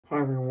Hi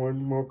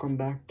everyone, welcome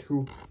back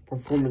to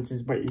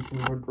Performances by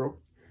Ethan Woodrow.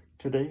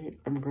 Today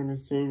I'm gonna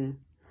sing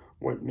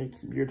What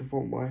Makes You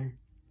Beautiful by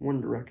One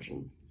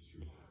Direction.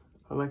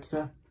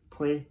 Alexa,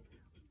 play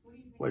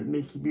What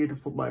Makes You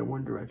Beautiful by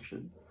One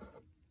Direction.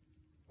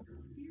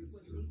 Here's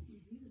What Makes You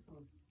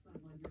Beautiful by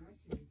One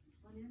Direction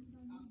on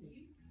Amazon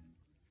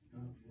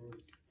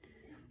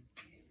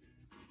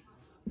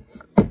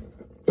Music.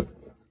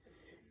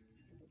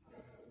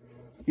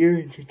 You're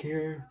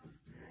insecure,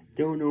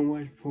 don't know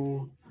what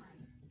for.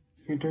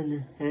 You turn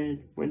your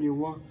head when you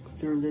walk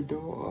through the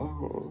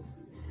door.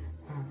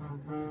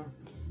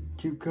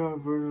 To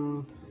cover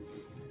up.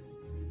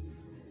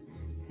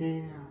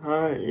 Your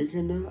heart is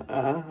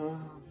enough.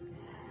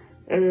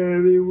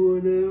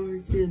 Everyone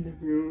else in the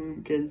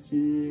room can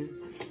see it.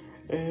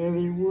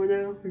 Everyone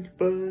else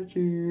but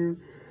you.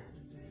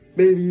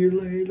 Baby, you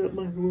light up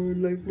my world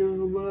like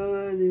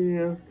nobody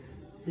else.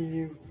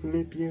 You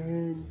flip your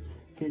head,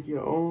 get you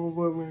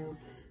overwhelmed.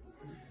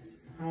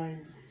 I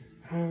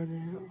found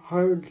it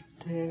hard to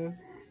tell.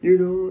 You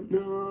don't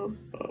know,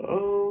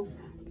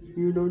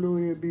 you don't know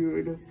you're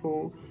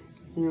beautiful.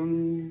 You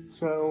only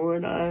saw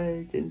what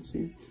I can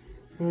see.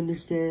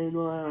 Understand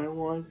why I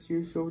want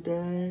you so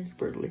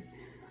desperately.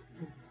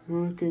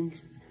 Looking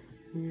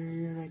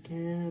here and I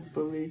can't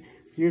believe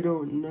you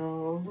don't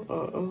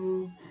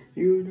know.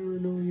 You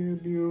don't know you're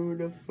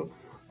beautiful.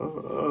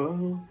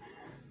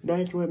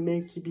 That's what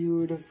makes you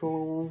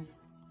beautiful.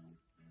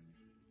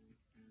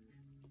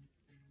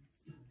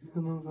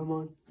 Come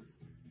on.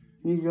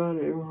 You got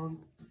it wrong.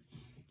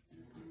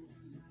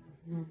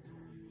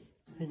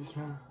 And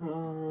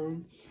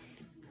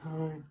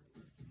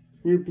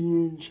you're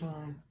being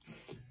shy.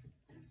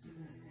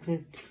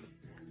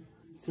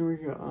 Through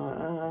your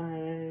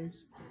eyes.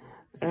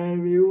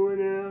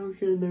 Everyone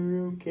else in the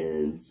room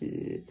can see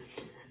it.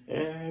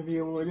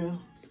 Everyone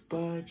else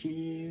but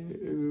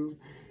you.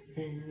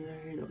 And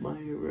light up my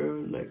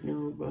world like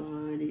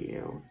nobody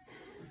else.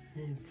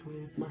 And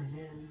flip my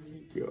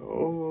hands, you're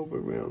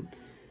overwhelmed.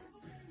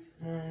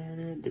 And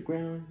at the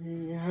ground,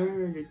 it's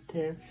hard to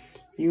tell.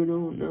 You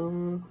don't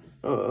know,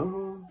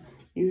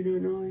 you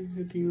don't know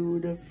you're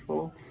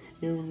beautiful.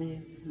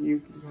 Only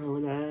you can know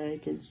what I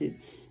can see.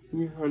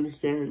 You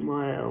understand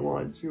why I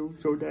want you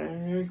so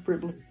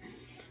desperately.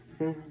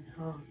 And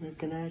I'm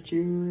looking at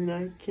you and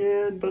I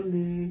can't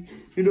believe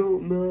you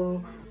don't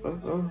know,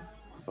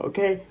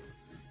 okay?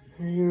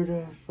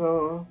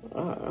 Beautiful,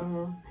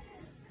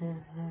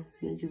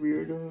 you're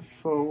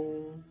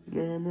beautiful,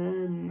 na na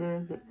na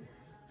na.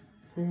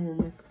 Na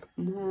na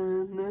na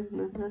na na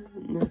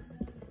na.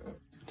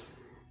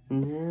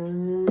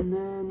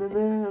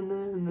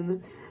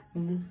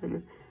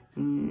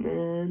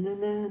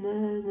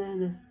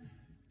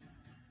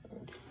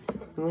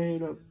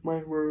 Light up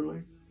my world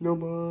like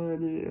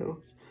nobody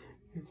else.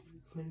 You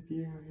flip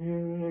your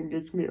hair and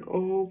gets me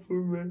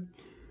over it.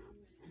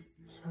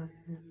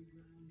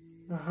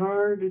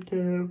 Hard to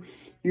tell.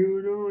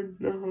 You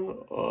don't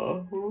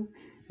know.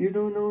 You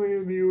don't know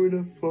you're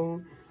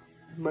beautiful.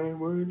 My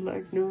word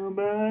like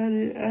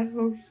nobody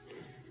else.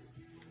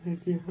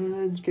 If your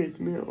hands get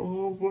me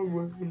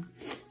overwhelmed.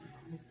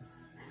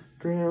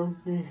 Ground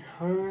is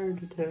hard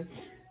to tell.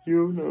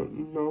 You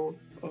don't know.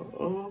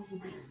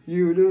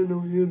 You don't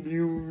know you're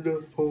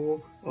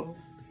beautiful.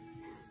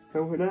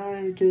 And when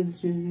I can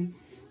see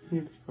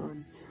you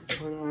fun,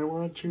 when I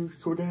want you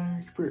so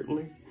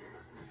desperately.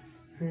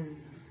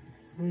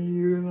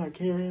 I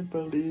can't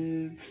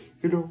believe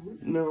you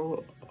don't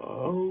know.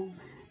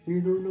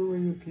 You don't know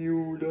you're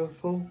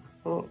beautiful.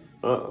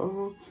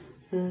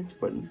 That's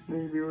what makes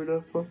you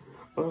beautiful.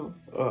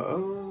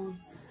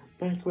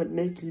 That's what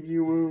makes you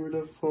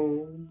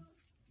beautiful.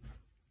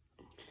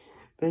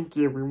 Thank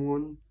you,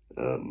 everyone.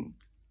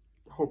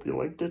 Hope you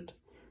liked it.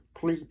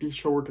 Please be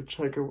sure to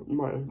check out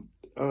my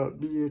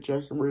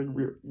VHS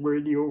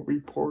radio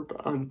report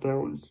on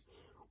Downs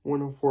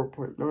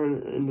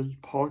 104.9 in the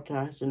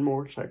podcast and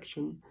more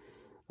section.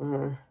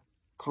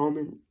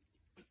 Comment,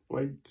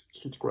 like,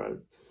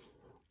 subscribe.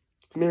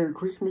 Merry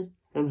Christmas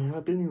and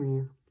Happy New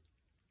Year.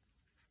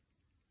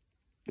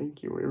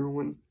 Thank you,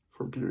 everyone,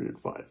 from Period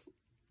 5.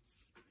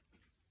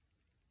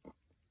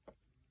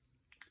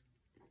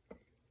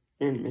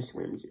 And Miss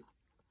Ramsey.